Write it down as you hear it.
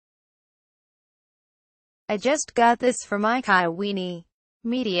I just got this for my Kai weenie.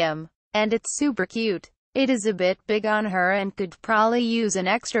 Medium. And it's super cute. It is a bit big on her and could probably use an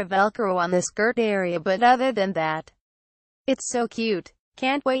extra Velcro on the skirt area, but other than that, it's so cute.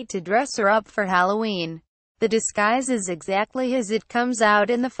 Can't wait to dress her up for Halloween. The disguise is exactly as it comes out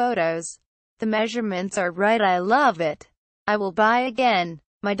in the photos. The measurements are right. I love it. I will buy again.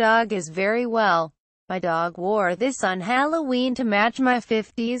 My dog is very well. My dog wore this on Halloween to match my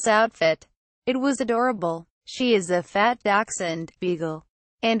 50s outfit. It was adorable. She is a fat dachshund beagle,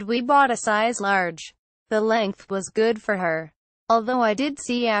 and we bought a size large. The length was good for her. Although I did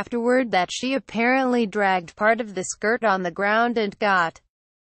see afterward that she apparently dragged part of the skirt on the ground and got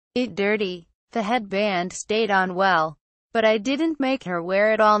it dirty. The headband stayed on well, but I didn't make her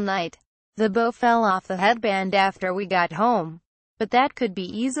wear it all night. The bow fell off the headband after we got home, but that could be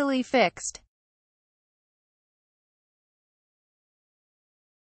easily fixed.